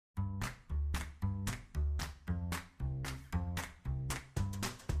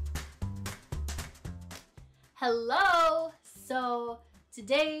Hello! So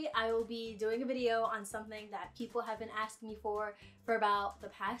today I will be doing a video on something that people have been asking me for about the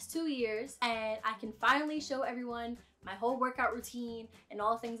past 2 years, and I can finally show everyone my whole workout routine and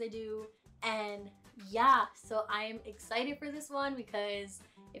all the things I do. And yeah, so I am excited for this one because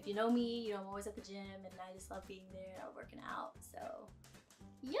if you know me, you know I'm always at the gym and I just love being there and working out. So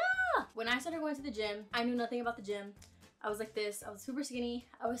yeah! When I started going to the gym, I knew nothing about the gym. I was like this, I was super skinny.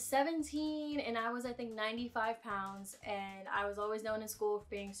 I was 17 and I was, I think, 95 pounds, and I was always known in school for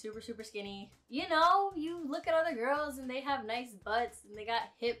being super skinny. You know, you look at other girls and they have nice butts and they got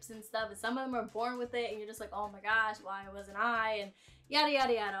hips and stuff, and some of them are born with it and you're just like, oh my gosh, why wasn't I? And yada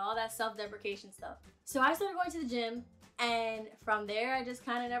yada yada, all that self-deprecation stuff. So I started going to the gym, and from there I just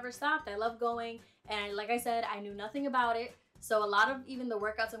kind of never stopped. I love going, and like I said, I knew nothing about it. So a lot of even the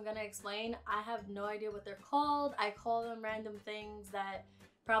workouts I'm gonna explain, I have no idea what they're called. I call them random things that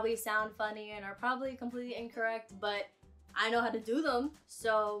probably sound funny and are probably completely incorrect, but I know how to do them.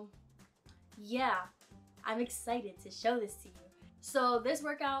 So yeah, I'm excited to show this to you. So this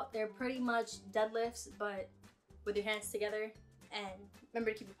workout, they're pretty much deadlifts, but with your hands together. And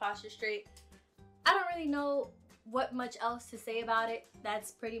remember to keep your posture straight. I don't really know what much else to say about it. That's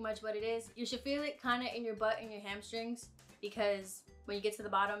pretty much what it is. You should feel it kind of in your butt and your hamstrings, because when you get to the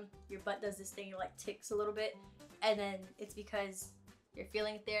bottom, your butt does this thing, it like ticks a little bit, and then it's because you're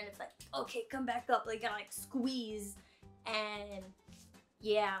feeling it there and it's like, okay, come back up, like you gotta like squeeze. And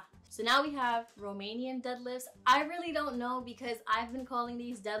yeah, so now we have Romanian deadlifts. I really don't know because I've been calling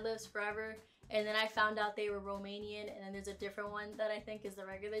these deadlifts forever, and then I found out they were Romanian, and then there's a different one that I think is the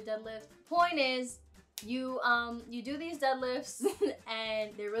regular deadlift. Point is, you do these deadlifts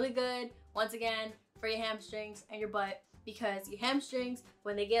and they're really good, once again, for your hamstrings and your butt, because your hamstrings,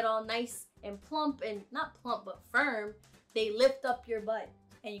 when they get all nice and plump, and not plump but firm, they lift up your butt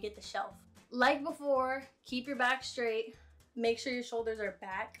and you get the shelf. Like before, keep your back straight, make sure your shoulders are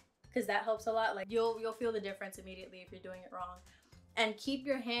back, because that helps a lot. Like you'll feel the difference immediately if you're doing it wrong. And keep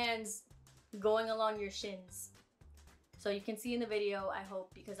your hands going along your shins. So you can see in the video, I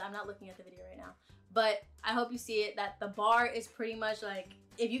hope, because I'm not looking at the video right now, but I hope you see it, that the bar is pretty much like,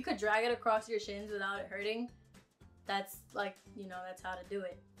 if you could drag it across your shins without it hurting, that's like, you know, that's how to do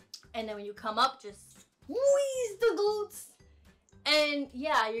it. And then when you come up, just squeeze the glutes. And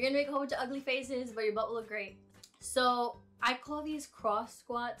yeah, you're gonna make a whole bunch of ugly faces, but your butt will look great. So I call these cross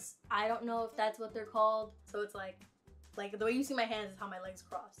squats. I don't know if that's what they're called. So it's like the way you see my hands is how my legs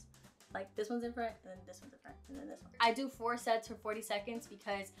cross. Like this one's in front, and then this one's in front, and then this one. I do 4 sets for 40 seconds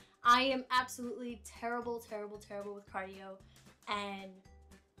because I am absolutely terrible with cardio, and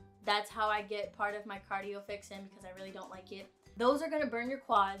that's how I get part of my cardio fix in, because I really don't like it. Those are gonna burn your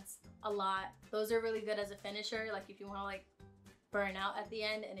quads a lot. Those are really good as a finisher, like if you wanna like burn out at the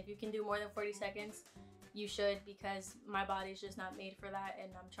end, and if you can do more than 40 seconds, you should, because my body's just not made for that and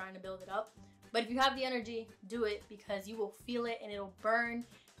I'm trying to build it up. But if you have the energy, do it, because you will feel it and it'll burn,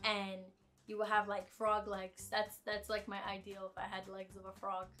 and you will have like frog legs. That's like my ideal if I had legs of a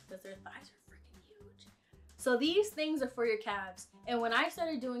frog, because their thighs are freaking huge. So these things are for your calves, and when I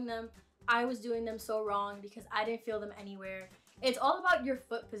started doing them, I was doing them so wrong because I didn't feel them anywhere. It's all about your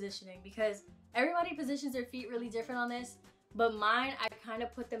foot positioning, because everybody positions their feet really different on this, but mine, I kind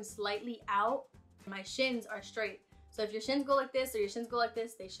of put them slightly out. My shins are straight. So if your shins go like this or your shins go like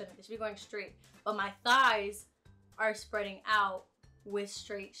this, they shouldn't. They should be going straight. But my thighs are spreading out with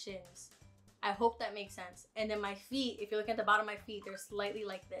straight shins. I hope that makes sense. And then my feet, if you look at the bottom of my feet, they're slightly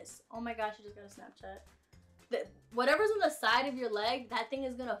like this. Oh my gosh, I just got a Snapchat. Whatever's on the side of your leg, that thing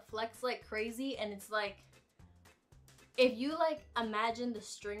is gonna flex like crazy. And it's like, if you like imagine the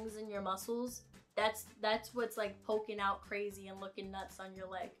strings in your muscles, that's what's like poking out crazy and looking nuts on your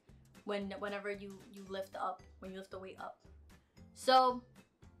leg whenever you lift up, when you lift the weight up. So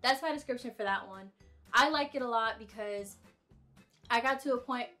that's my description for that one. I like it a lot because I got to a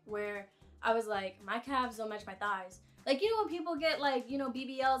point where I was like, my calves don't match my thighs. Like, you know when people get like, you know,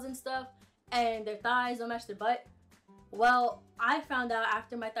 BBLs and stuff and their thighs don't match their butt? Well, I found out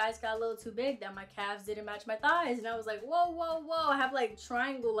after my thighs got a little too big that my calves didn't match my thighs, and I was like, whoa, I have like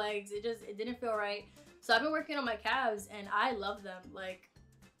triangle legs. It didn't feel right. So I've been working on my calves and I love them. Like,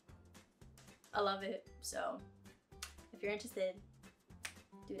 I love it. So if you're interested,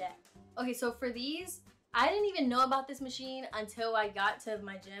 do that. Okay, so for these, I didn't even know about this machine until I got to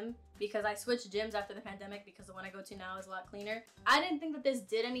my gym, because I switched gyms after the pandemic because the one I go to now is a lot cleaner. I didn't think that this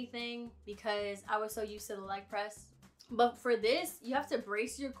did anything because I was so used to the leg press. But for this, you have to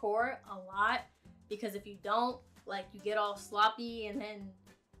brace your core a lot, because if you don't, like, you get all sloppy and then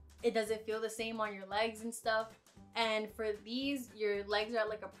it doesn't feel the same on your legs and stuff. And for these, your legs are at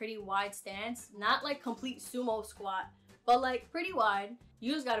like a pretty wide stance, not like complete sumo squat, but like pretty wide.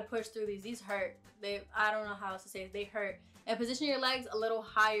 You just gotta push through these. These hurt. I don't know how else to say it. They hurt. And position your legs a little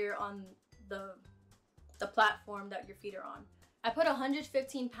higher on the platform that your feet are on. I put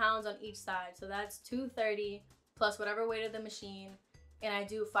 115 pounds on each side, so that's 230 plus whatever weight of the machine, and I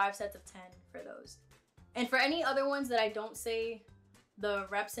do 5 sets of 10 for those. And for any other ones that I don't say the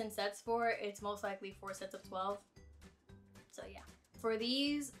reps and sets for, it's most likely 4 sets of 12. So yeah. For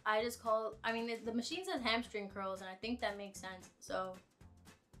these, the machine says hamstring curls, and I think that makes sense. So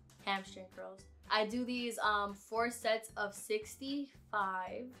hamstring curls. I do these 4 sets of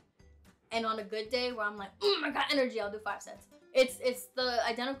 65, and on a good day where I'm like, I got energy, I'll do 5 sets. It's the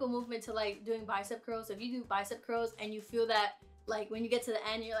identical movement to like doing bicep curls. So if you do bicep curls and you feel that like when you get to the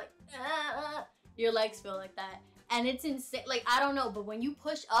end, you're like, your legs feel like that. And it's insane. Like, I don't know, but when you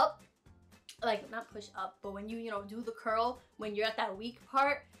push up, like not push up, but when you know, do the curl, when you're at that weak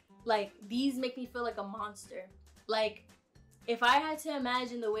part, like these make me feel like a monster. Like if I had to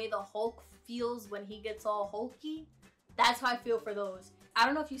imagine the way the Hulk feels when he gets all hulky, that's how I feel for those. I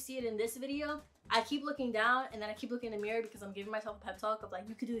don't know if you see it in this video. I keep looking down and then I keep looking in the mirror because I'm giving myself a pep talk of like,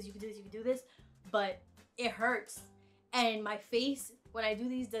 you could do this, you could do this, you could do this, but it hurts. And my face, when I do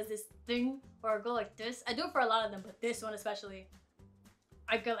these, does this thing where I go like this. I do it for a lot of them, but this one especially,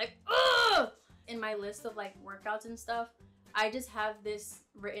 I go like, ugh! In my list of like workouts and stuff, I just have this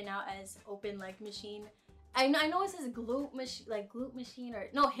written out as open leg machine. I know it says glute machine, or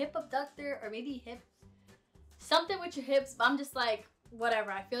no, hip abductor, or maybe hip, something with your hips, but I'm just like,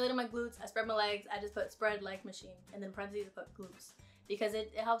 whatever. I feel it in my glutes, I spread my legs, I just put spread leg machine, and then parentheses I put glutes, because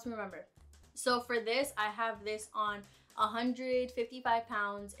it helps me remember. So for this, I have this on 155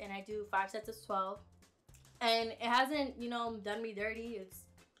 pounds, and I do 5 sets of 12. And it hasn't, you know, done me dirty. It's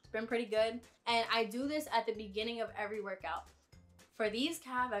been pretty good. And I do this at the beginning of every workout. For these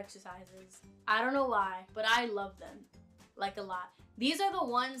calf exercises, I don't know why, but I love them, like a lot. These are the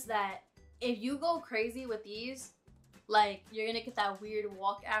ones that if you go crazy with these, like you're gonna get that weird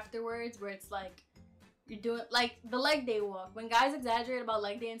walk afterwards where it's like you're doing like the leg day walk. When guys exaggerate about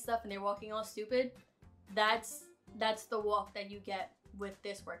leg day and stuff and they're walking all stupid, that's the walk that you get with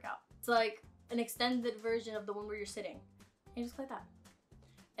this workout. It's like an extended version of the one where you're sitting. And just like that.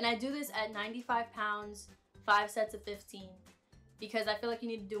 And I do this at 95 pounds, 5 sets of 15. Because I feel like you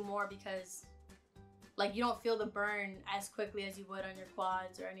need to do more because like you don't feel the burn as quickly as you would on your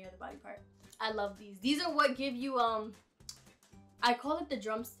quads or any other body part. I love these. These are what give you, I call it the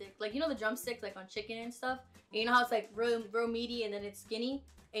drumstick. Like, you know the drumsticks like on chicken and stuff? And you know how it's like real meaty and then it's skinny?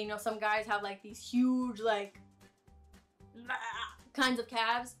 And you know some guys have like these huge like kinds of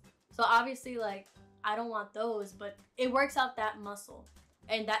calves. So obviously like I don't want those, but it works out that muscle.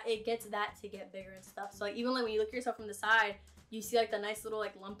 And that it gets that to get bigger and stuff. So like even like when you look at yourself from the side, you see like the nice little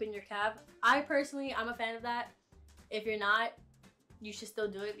like lump in your calf. I'm a fan of that. If you're not, you should still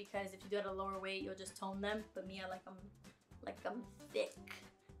do it because if you do it at a lower weight, you'll just tone them. But me, I like them thick.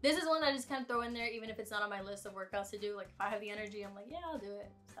 This is one that I just kind of throw in there even if it's not on my list of workouts to do. Like if I have the energy, I'm like, yeah, I'll do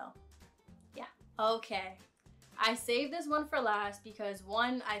it. So yeah. Okay. I saved this one for last because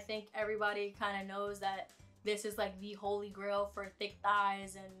one, I think everybody kind of knows that this is like the holy grail for thick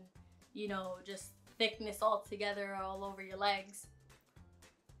thighs and, you know, just thickness all together all over your legs.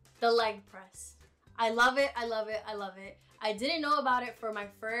 The leg press. I love it. I love it. I love it. I didn't know about it for my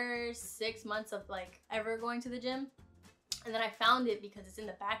first 6 months of like ever going to the gym. And then I found it because it's in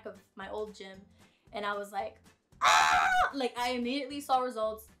the back of my old gym. And I was like, ah! Like I immediately saw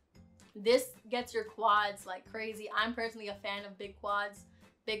results. This gets your quads like crazy. I'm personally a fan of big quads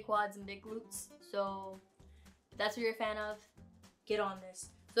and big glutes. So if that's what you're a fan of, get on this.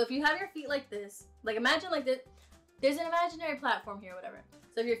 So if you have your feet like this, like imagine like this, there's an imaginary platform here, whatever.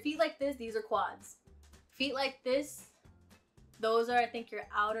 So if your feet like this, these are quads. Feet like this, those are I think your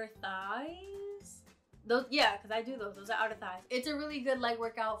outer thighs. Those, yeah, because I do those. Those are outer thighs. It's a really good leg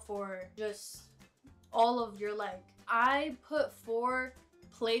workout for just all of your leg. I put 4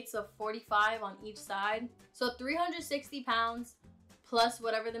 plates of 45 on each side. So 360 pounds plus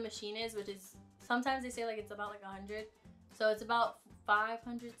whatever the machine is, which is, sometimes they say like it's about like 100. So it's about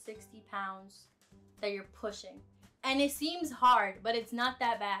 560 pounds that you're pushing. And it seems hard, but it's not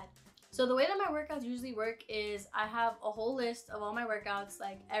that bad. So the way that my workouts usually work is I have a whole list of all my workouts,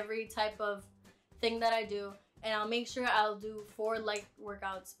 like every type of thing that I do, and I'll make sure I'll do 4 leg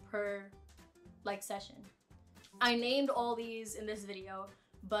workouts per like session. I named all these in this video,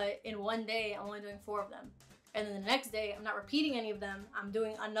 but in one day I'm only doing 4 of them. And then the next day, I'm not repeating any of them. I'm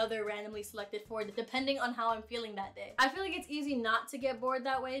doing another randomly selected 4 depending on how I'm feeling that day. I feel like it's easy not to get bored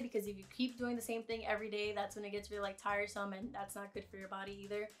that way because if you keep doing the same thing every day, that's when it gets really like tiresome and that's not good for your body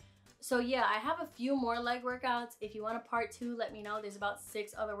either. So yeah, I have a few more leg workouts. If you want a part 2, let me know. There's about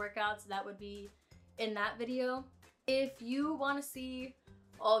 6 other workouts that would be in that video. If you want to see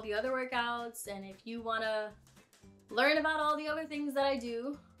all the other workouts and if you want to learn about all the other things that I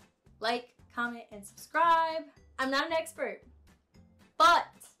do, like, comment, and subscribe. I'm not an expert, but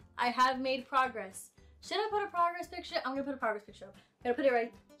I have made progress. Should I put a progress picture? I'm gonna put a progress picture up. I'm gonna put it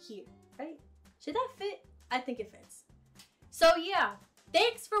right here, right? Should that fit? I think it fits. So yeah,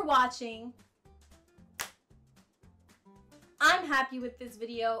 thanks for watching. I'm happy with this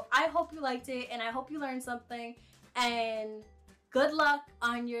video. I hope you liked it and I hope you learned something. And good luck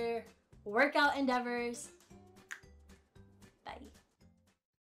on your workout endeavors.